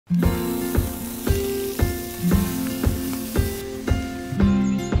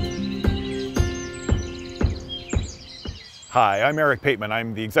Hi, I'm Eric Pateman.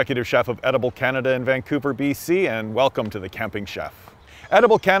 I'm the executive chef of Edible Canada in Vancouver, BC, and welcome to the Camping Chef.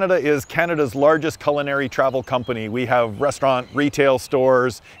 Edible Canada is Canada's largest culinary travel company. We have restaurant, retail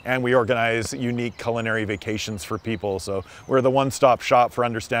stores, and we organize unique culinary vacations for people. So we're the one-stop shop for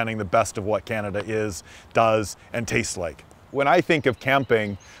understanding the best of what Canada is, does, and tastes like. When I think of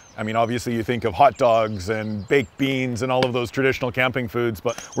camping, I mean, obviously you think of hot dogs and baked beans and all of those traditional camping foods,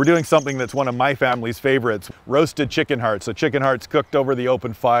 but we're doing something that's one of my family's favorites, roasted chicken hearts. So chicken hearts cooked over the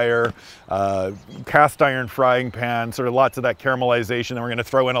open fire, cast iron frying pan, sort of lots of that caramelization. And we're gonna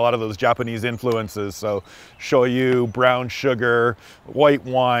throw in a lot of those Japanese influences. So shoyu, brown sugar, white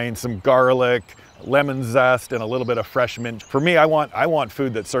wine, some garlic, lemon zest, and a little bit of fresh mint. For me, I want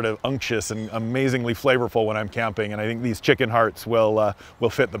food that's sort of unctuous and amazingly flavorful when I'm camping, and I think these chicken hearts will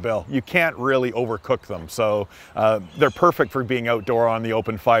fit the bill. You can't really overcook them, so they're perfect for being outdoor on the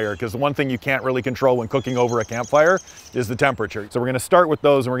open fire, because the one thing you can't really control when cooking over a campfire is the temperature. So we're gonna start with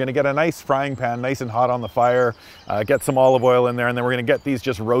those, and we're gonna get a nice frying pan, nice and hot on the fire, get some olive oil in there, and then we're gonna get these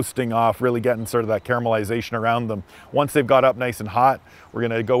just roasting off, really getting sort of that caramelization around them. Once they've got up nice and hot, we're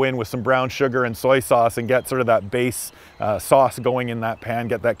gonna go in with some brown sugar and soy sauce and get sort of that base sauce going in that pan,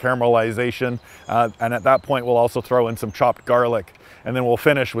 get that caramelization. And at that point, we'll also throw in some chopped garlic. And then we'll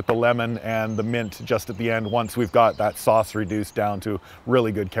finish with the lemon and the mint just at the end once we've got that sauce reduced down to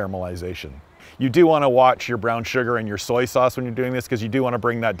really good caramelization. You do want to watch your brown sugar and your soy sauce when you're doing this, because you do want to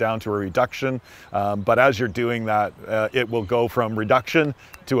bring that down to a reduction. But as you're doing that, it will go from reduction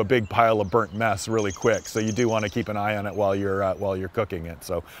to a big pile of burnt mess really quick. So you do want to keep an eye on it while you're cooking it.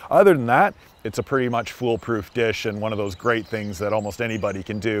 So other than that, it's a pretty much foolproof dish and one of those great things that almost anybody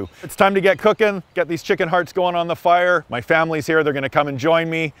can do. It's time to get cooking, get these chicken hearts going on the fire. My family's here, they're gonna come and join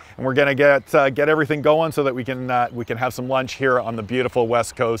me, and we're gonna get everything going so that we can have some lunch here on the beautiful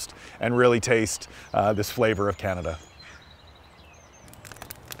West Coast and really taste this flavor of Canada.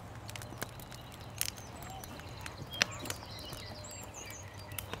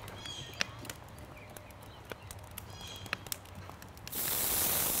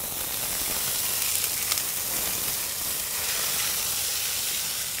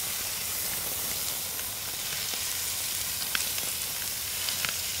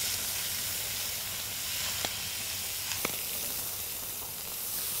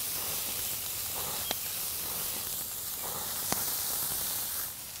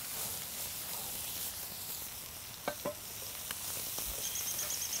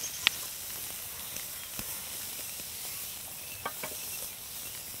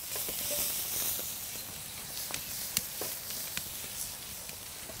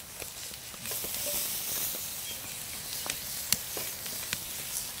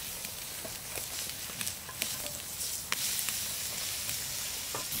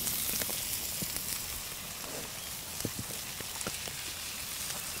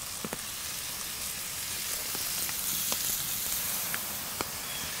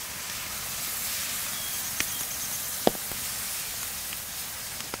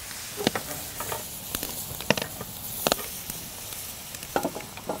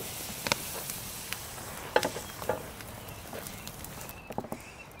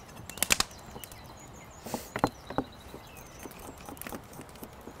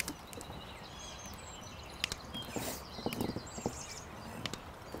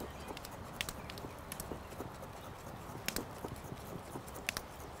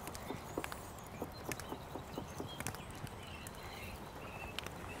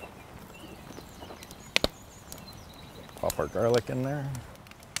 Pop our garlic in there.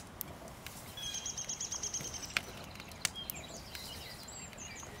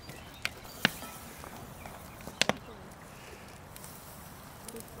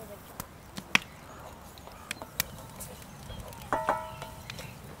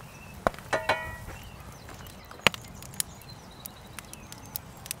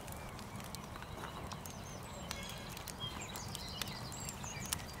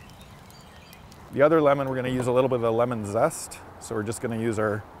 The other lemon, we're going to use a little bit of the lemon zest. So we're just going to use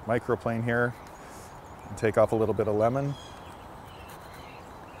our microplane here and take off a little bit of lemon.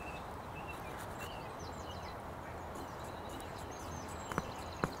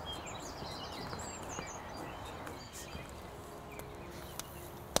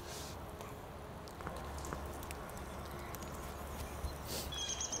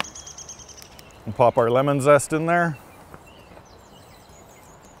 And pop our lemon zest in there.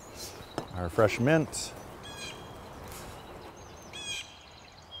 Our fresh mint.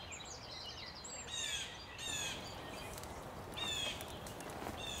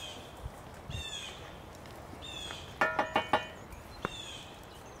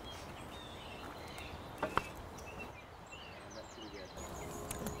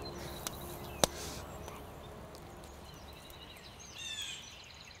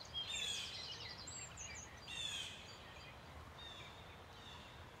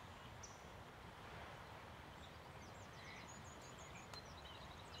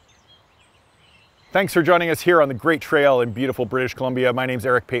 Thanks for joining us here on the Great Trail in beautiful British Columbia. My name's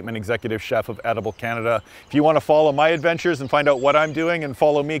Eric Pateman, Executive Chef of Edible Canada. If you want to follow my adventures and find out what I'm doing and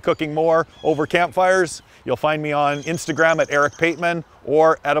follow me cooking more over campfires, you'll find me on Instagram at Eric Pateman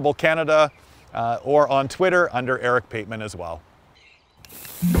or Edible Canada or on Twitter under Eric Pateman as well.